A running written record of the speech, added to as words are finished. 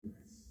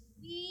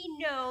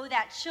know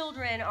that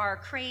children are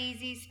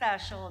crazy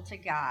special to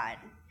God.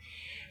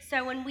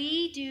 So when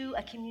we do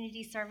a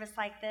community service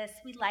like this,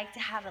 we like to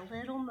have a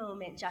little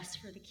moment just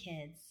for the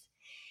kids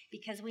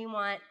because we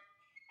want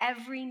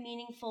every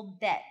meaningful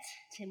bit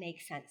to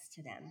make sense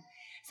to them.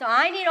 So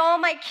I need all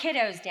my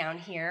kiddos down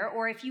here,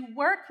 or if you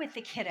work with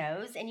the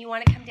kiddos and you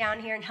want to come down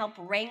here and help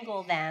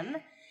wrangle them,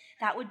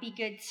 that would be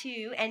good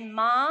too. And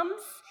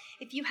moms,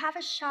 if you have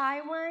a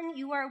shy one,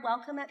 you are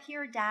welcome up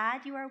here.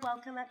 Dad, you are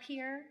welcome up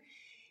here.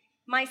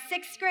 My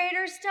sixth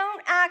graders,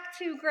 don't act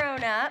too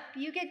grown up.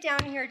 You get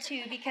down here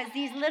too because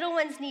these little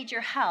ones need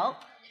your help.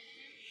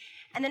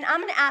 And then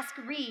I'm going to ask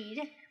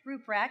Reed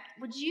Ruprecht,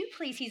 would you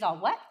please, he's all,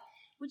 what?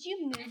 Would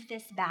you move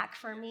this back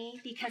for me?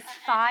 Because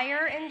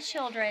fire and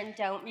children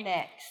don't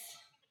mix.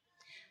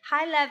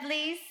 Hi,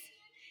 lovelies.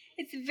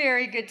 It's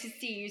very good to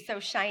see you so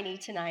shiny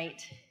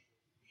tonight.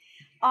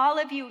 All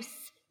of you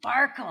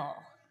sparkle.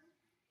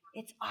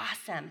 It's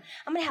awesome.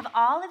 I'm going to have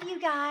all of you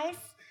guys,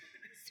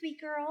 sweet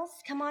girls,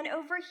 come on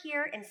over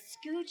here and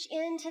scooch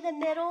into the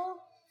middle.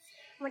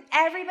 I want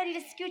everybody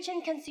to scooch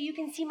in so you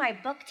can see my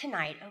book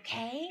tonight,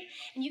 okay?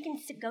 And you can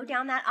go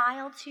down that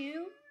aisle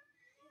too.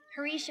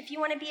 Harish, if you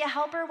want to be a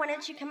helper, why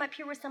don't you come up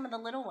here with some of the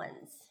little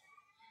ones?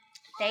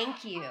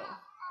 Thank you.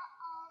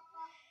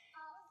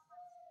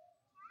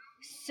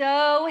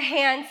 So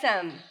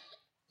handsome.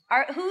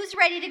 Who's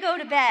ready to go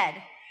to bed?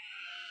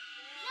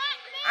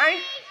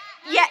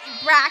 Yeah,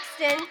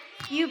 Braxton,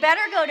 you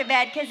better go to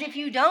bed because if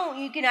you don't,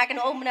 you're not going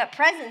to open up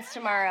presents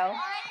tomorrow.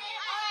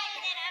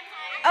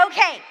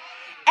 Okay,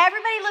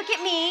 everybody look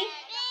at me.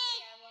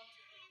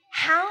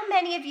 How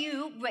many of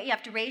you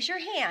have to raise your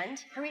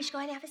hand. Harish, go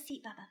ahead and have a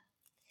seat, Bubba.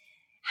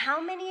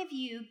 How many of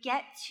you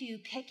get to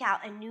pick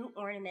out a new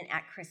ornament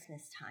at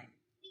Christmas time?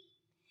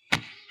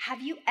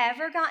 Have you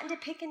ever gotten to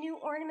pick a new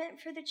ornament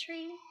for the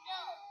tree?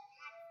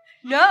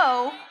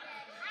 No?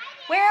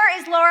 Where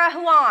is Laura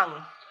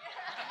Huang?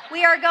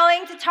 We are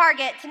going to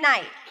Target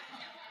tonight.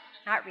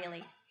 Not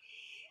really.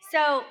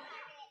 So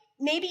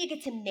maybe you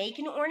get to make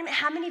an ornament.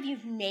 How many of you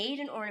have made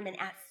an ornament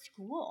at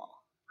school?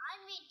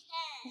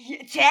 I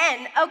made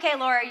 10. 10? Okay,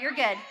 Laura, you're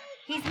good.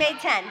 He's made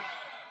 10.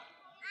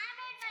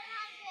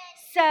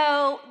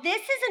 So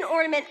this is an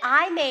ornament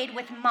I made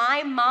with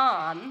my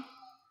mom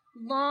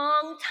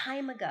long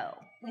time ago.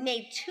 We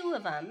made 2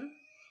 of them.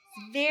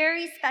 It's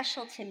very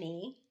special to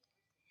me.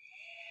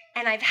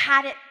 And I've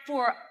had it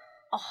for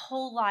a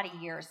whole lot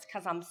of years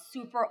because I'm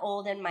super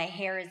old and my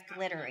hair is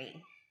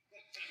glittery.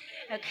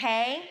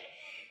 Okay?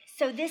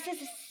 So this is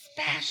a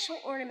special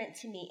ornament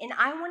to me. And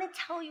I want to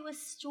tell you a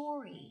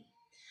story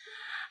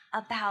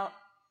about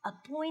a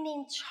boy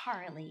named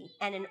Charlie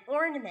and an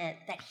ornament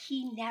that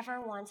he never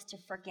wants to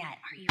forget.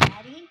 Are you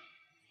ready?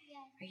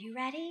 Yeah. Are you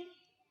ready?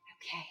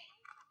 Okay.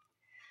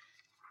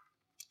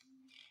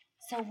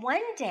 So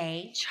one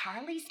day,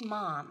 Charlie's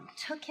mom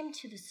took him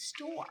to the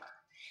store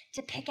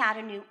to pick out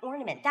a new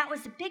ornament. That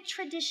was a big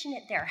tradition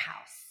at their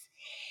house.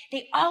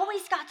 They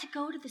always got to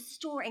go to the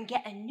store and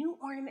get a new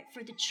ornament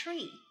for the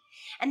tree.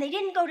 And they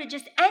didn't go to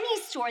just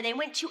any store. They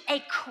went to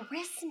a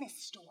Christmas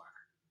store.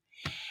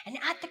 And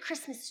at the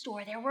Christmas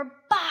store, there were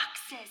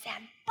boxes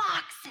and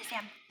boxes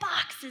and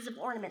boxes of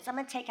ornaments. I'm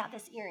going to take out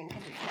this earring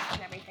because it's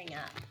messing everything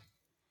up.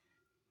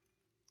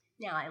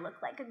 Now I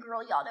look like a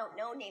girl y'all don't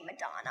know named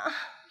Madonna.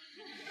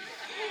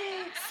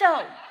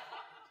 So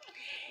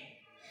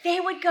they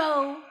would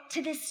go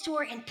to this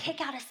store and pick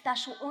out a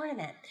special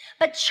ornament.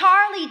 But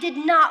Charlie did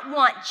not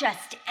want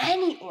just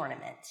any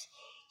ornament.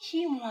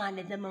 He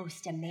wanted the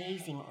most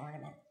amazing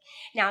ornament.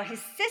 Now, his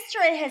sister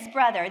and his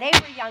brother, they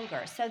were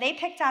younger, so they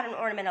picked out an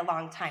ornament a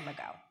long time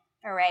ago,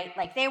 all right?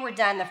 Like, they were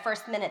done the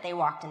first minute they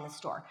walked in the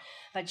store.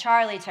 But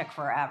Charlie took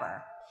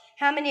forever.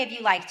 How many of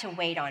you like to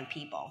wait on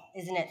people?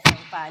 Isn't it so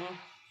fun?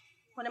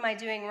 What am I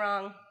doing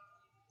wrong?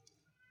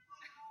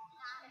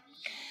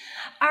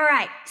 All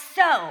right,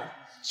 so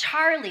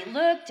Charlie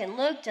looked and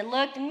looked and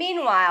looked, and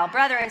meanwhile,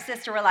 brother and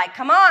sister were like,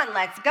 come on,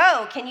 let's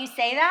go. Can you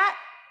say that?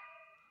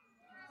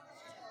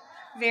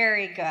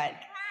 Very good.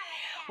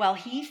 Well,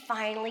 he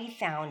finally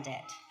found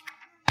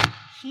it.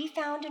 He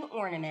found an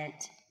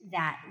ornament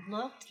that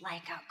looked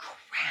like a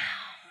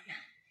crown.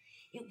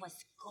 It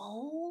was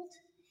gold,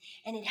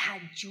 and it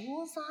had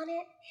jewels on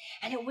it,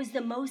 and it was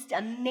the most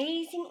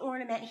amazing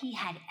ornament he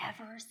had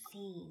ever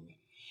seen.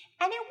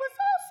 And it was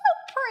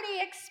also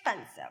pretty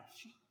expensive.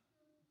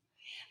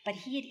 But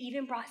he had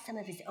even brought some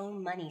of his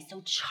own money,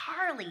 so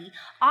Charlie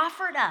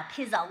offered up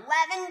his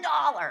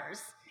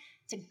 $11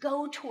 to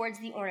go towards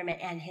the ornament,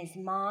 and his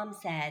mom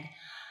said,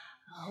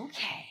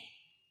 okay,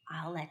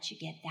 I'll let you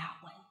get that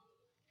one.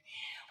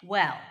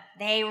 Well,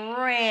 they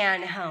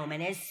ran home,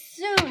 and as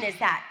soon as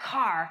that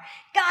car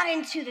got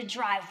into the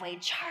driveway,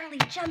 Charlie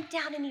jumped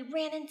down and he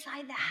ran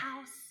inside the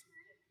house.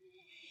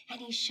 And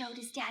he showed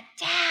his dad,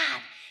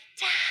 Dad,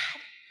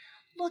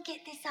 look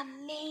at this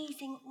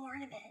amazing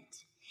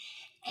ornament.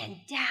 And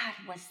Dad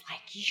was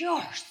like,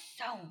 you're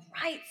so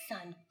right,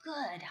 son.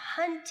 Good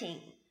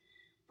hunting.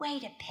 Way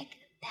to pick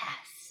the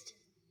best.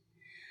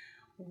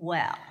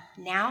 Well,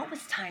 now it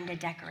was time to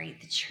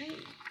decorate the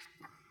tree.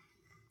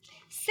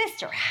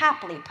 Sister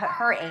happily put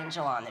her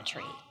angel on the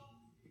tree.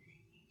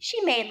 She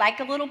made like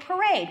a little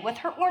parade with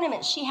her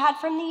ornaments she had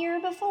from the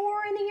year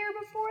before and the year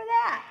before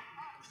that.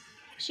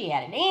 She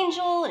had an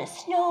angel and a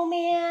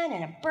snowman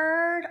and a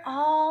bird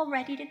all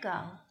ready to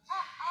go.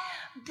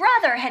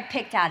 Brother had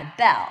picked out a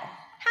bell.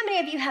 How many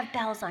of you have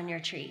bells on your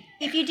tree?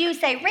 If you do,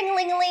 say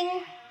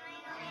ring-a-ling-a-ling.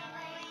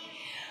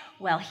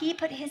 Well, he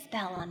put his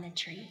bell on the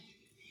tree.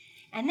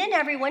 And then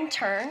everyone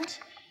turned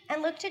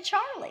and looked at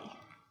Charlie.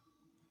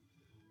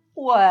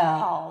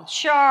 Well,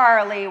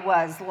 Charlie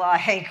was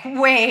like,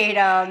 wait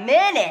a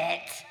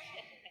minute.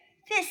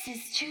 This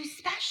is too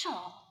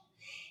special.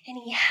 And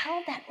he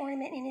held that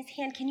ornament in his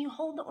hand. Can you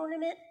hold the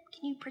ornament?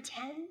 Can you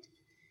pretend?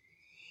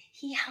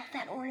 He held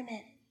that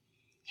ornament.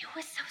 It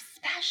was so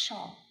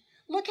special.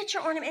 Look at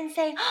your ornament and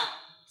say, oh,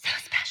 so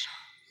special.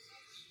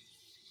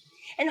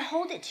 And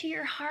hold it to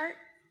your heart.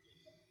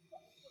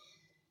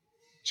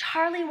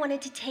 Charlie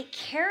wanted to take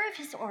care of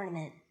his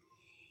ornament.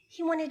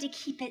 He wanted to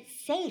keep it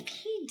safe.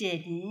 He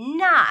did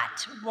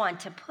not want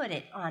to put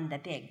it on the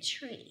big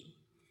tree.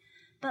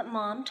 But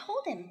Mom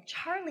told him,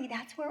 Charlie,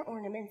 that's where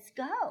ornaments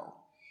go.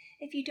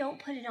 If you don't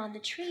put it on the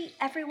tree,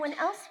 everyone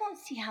else won't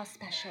see how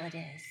special it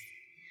is.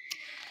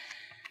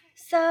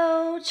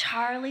 So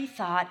Charlie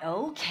thought,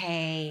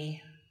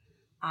 okay,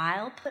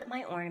 I'll put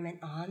my ornament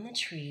on the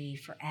tree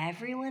for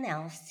everyone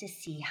else to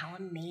see how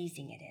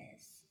amazing it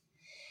is.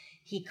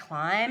 He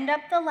climbed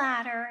up the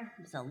ladder.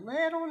 He was a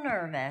little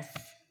nervous.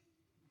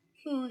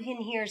 Who in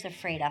here is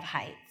afraid of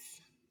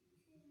heights?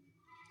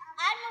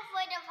 I'm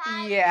afraid of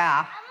heights.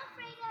 Yeah. I'm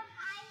afraid of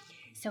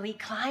heights. So he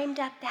climbed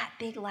up that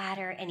big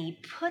ladder and he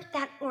put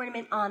that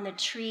ornament on the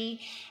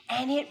tree,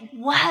 and it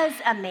was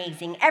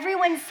amazing.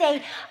 Everyone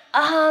say,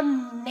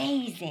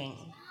 amazing.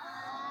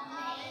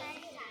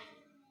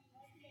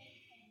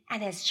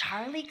 And as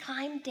Charlie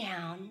climbed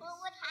down, Well,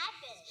 what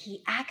happened?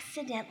 he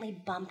accidentally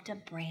bumped a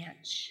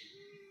branch.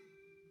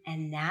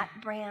 And that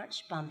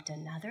branch bumped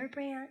another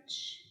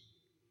branch.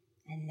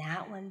 And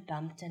that one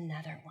bumped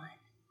another one.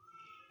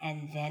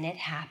 And then it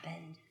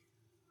happened.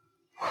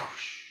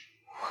 Whoosh,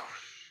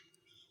 whoosh,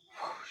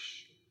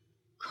 whoosh.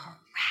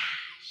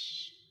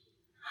 Crash.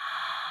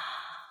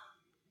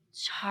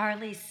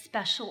 Charlie's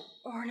special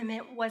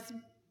ornament was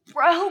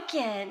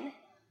broken.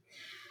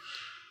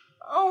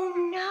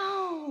 Oh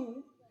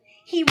no.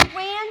 He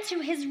ran to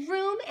his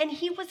room and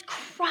he was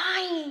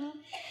crying.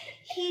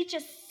 He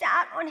just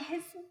sat on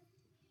his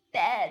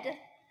bed,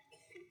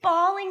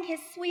 bawling his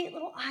sweet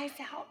little eyes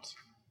out.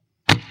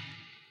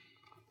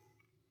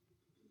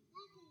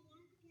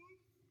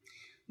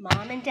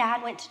 Mom and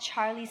Dad went to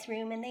Charlie's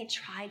room and they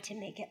tried to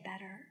make it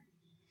better.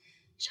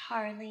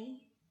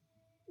 Charlie,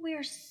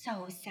 we're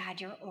so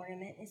sad your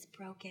ornament is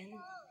broken.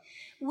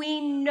 We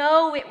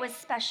know it was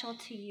special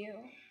to you.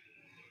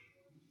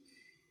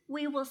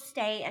 We will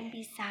stay and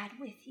be sad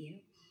with you.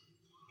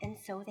 And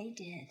so they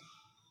did.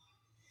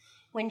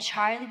 When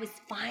Charlie was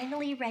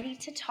finally ready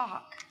to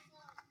talk,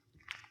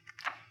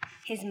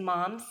 his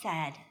mom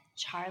said,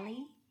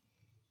 Charlie,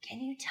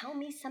 can you tell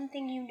me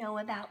something you know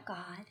about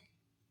God?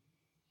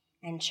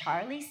 And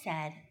Charlie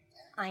said,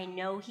 I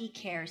know he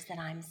cares that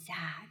I'm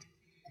sad.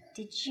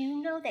 Did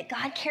you know that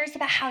God cares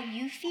about how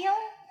you feel?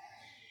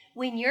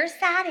 When you're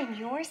sad and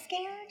you're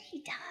scared, he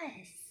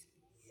does.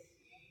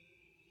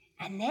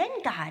 And then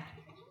God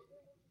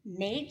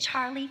made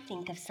Charlie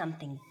think of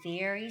something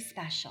very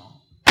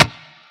special.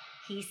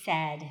 He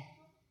said,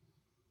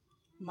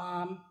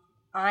 Mom,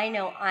 I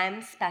know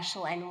I'm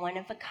special and one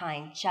of a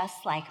kind,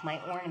 just like my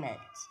ornament.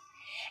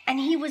 And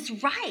he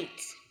was right.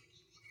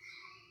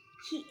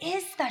 He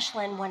is special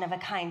and one of a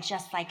kind,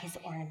 just like his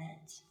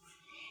ornament.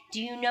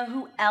 Do you know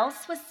who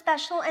else was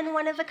special and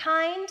one of a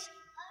kind?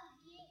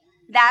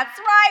 That's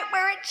right,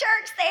 we're at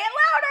church. Say it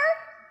louder.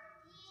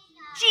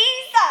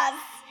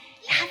 Jesus.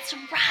 That's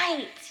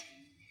right.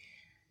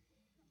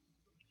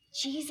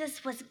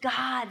 Jesus was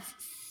God's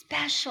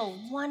special,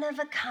 one of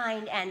a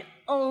kind, and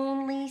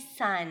only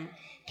Son.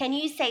 Can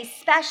you say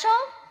special?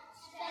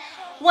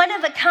 One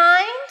of a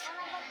kind?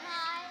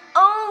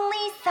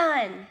 Only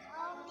Son.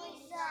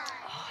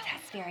 Oh,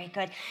 that's very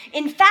good.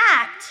 In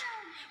fact,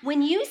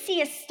 when you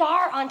see a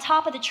star on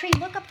top of the tree,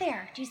 look up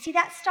there. Do you see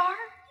that star?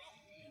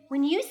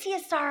 When you see a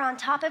star on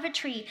top of a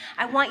tree,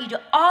 I want you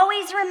to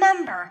always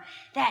remember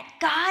that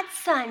God's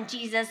Son,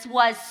 Jesus,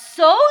 was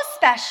so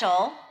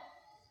special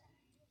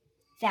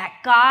that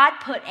God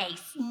put a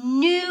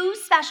new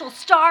special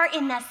star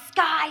in the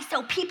sky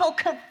so people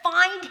could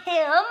find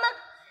him.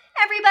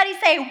 Everybody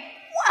say,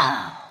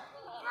 whoa.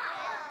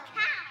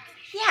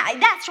 Yeah,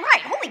 that's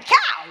right. Holy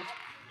cow.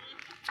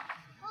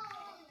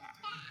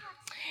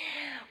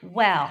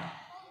 Well,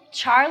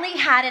 Charlie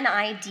had an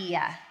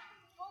idea.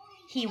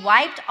 He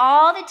wiped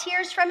all the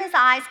tears from his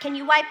eyes. Can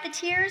you wipe the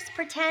tears?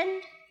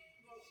 Pretend.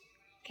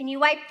 Can you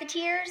wipe the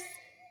tears?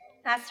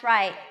 That's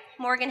right.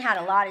 Morgan had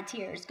a lot of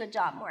tears. Good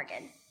job,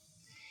 Morgan.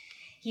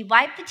 He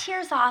wiped the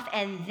tears off,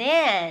 and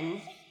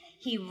then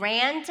he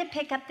ran to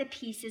pick up the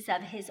pieces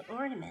of his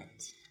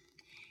ornament.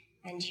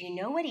 And do you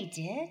know what he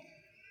did?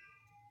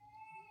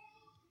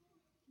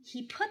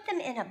 He put them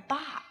in a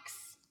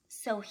box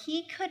so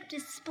he could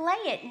display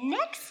it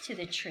next to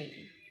the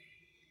tree.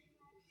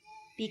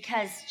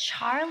 Because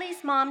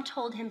Charlie's mom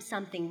told him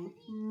something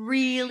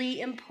really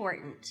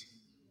important.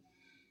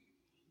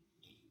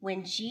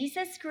 When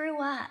Jesus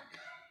grew up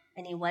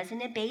and he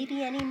wasn't a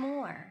baby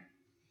anymore,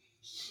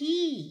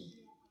 he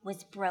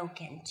was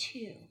broken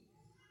too.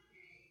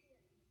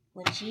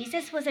 When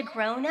Jesus was a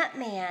grown-up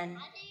man,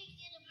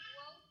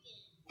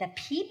 the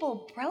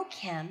people broke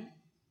him.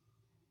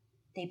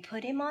 They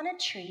put him on a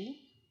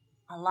tree,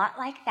 a lot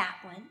like that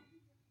one.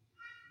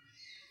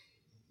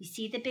 You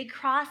see the big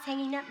cross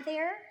hanging up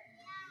there?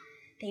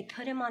 They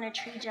put him on a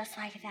tree just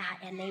like that,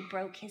 and they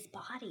broke his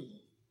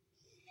body.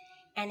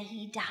 And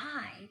he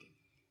died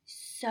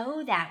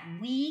so that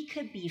we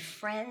could be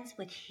friends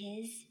with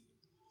his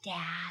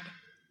dad,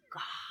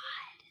 God.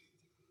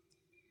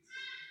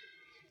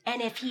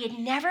 And if he had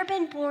never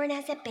been born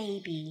as a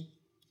baby,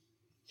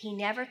 he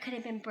never could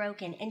have been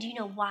broken. And do you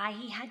know why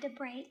he had to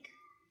break?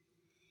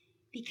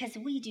 Because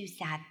we do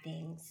sad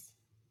things.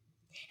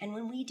 And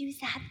when we do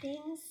sad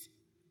things,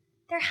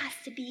 there has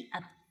to be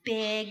a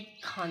big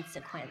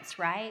consequence,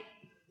 right?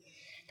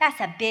 That's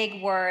a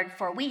big word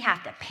for we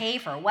have to pay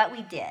for what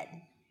we did.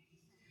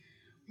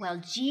 Well,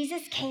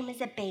 Jesus came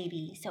as a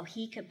baby so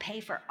he could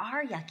pay for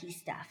our yucky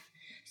stuff,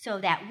 so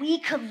that we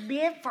could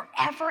live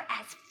forever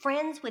as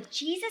friends with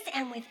Jesus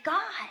and with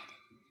God.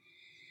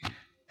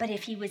 But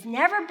if he was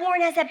never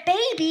born as a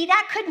baby,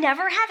 that could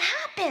never have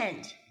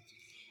happened.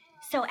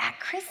 So at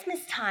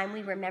Christmas time,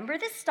 we remember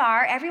the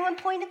star. Everyone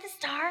point at the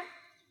star.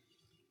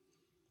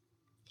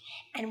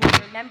 And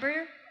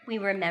we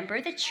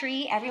remember the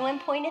tree. Everyone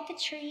point at the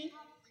tree.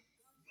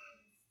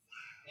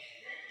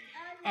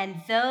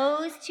 And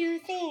those two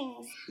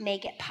things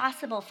make it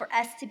possible for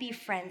us to be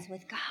friends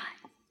with God.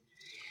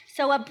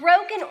 So a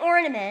broken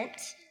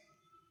ornament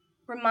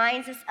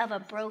reminds us of a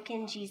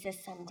broken Jesus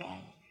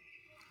someday.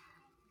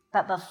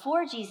 But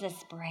before Jesus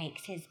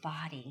breaks his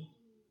body,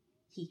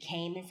 he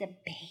came as a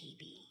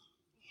baby.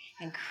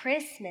 And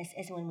Christmas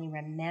is when we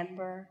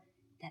remember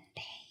the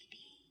baby.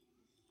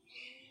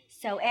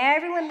 So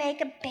everyone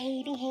make a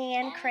baby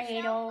hand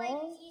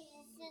cradle.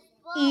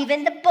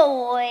 Even the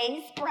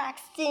boys,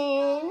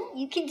 Braxton,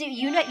 you can do.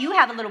 You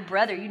have a little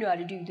brother. You know how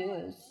to do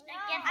this.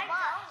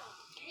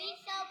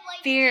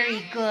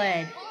 Very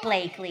good,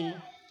 Blakely.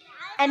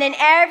 And then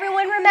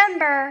everyone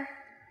remember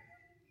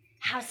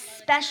how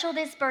special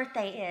this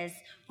birthday is.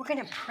 We're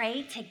going to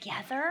pray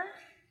together.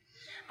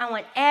 I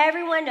want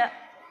everyone to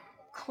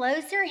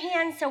close their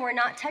hands so we're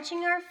not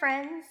touching our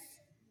friends.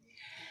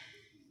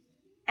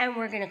 And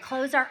we're going to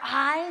close our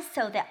eyes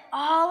so that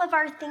all of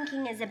our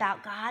thinking is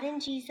about God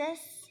and Jesus.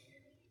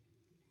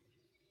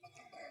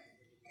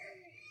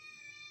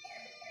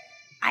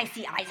 I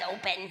see eyes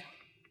open.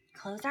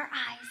 Close our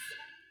eyes.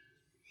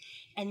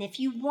 And if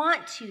you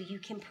want to, you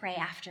can pray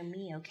after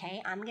me,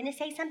 okay? I'm going to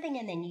say something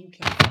and then you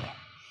can say it.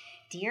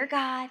 Dear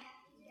God,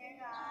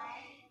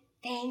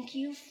 thank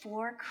you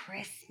for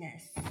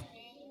Christmas.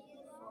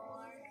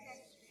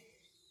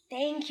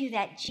 Thank you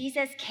that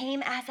Jesus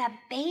came as a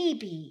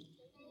baby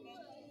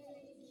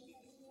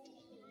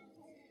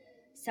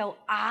so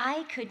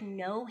I could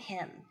know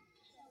him.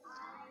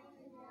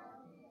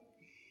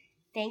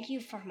 Thank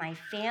you for my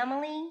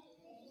family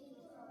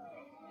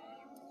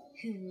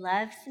who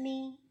loves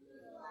me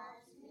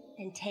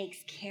and takes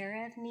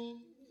care of me.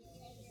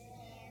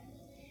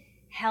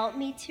 Help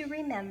me to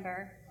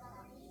remember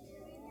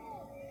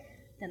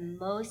the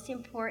most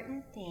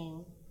important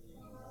thing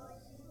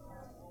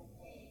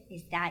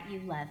is that you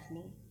love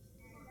me.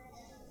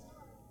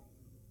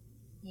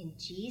 In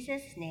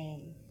Jesus'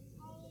 name,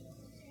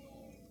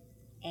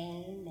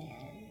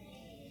 amen.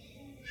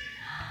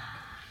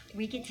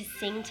 We get to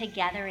sing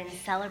together and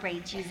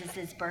celebrate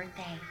Jesus'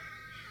 birthday.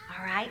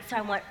 All right, so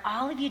I want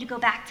all of you to go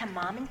back to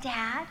Mom and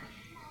Dad.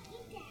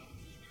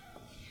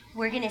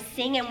 We're going to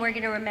sing and we're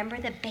going to remember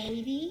the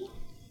baby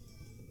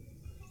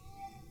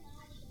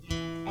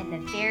and the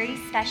very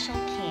special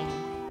King.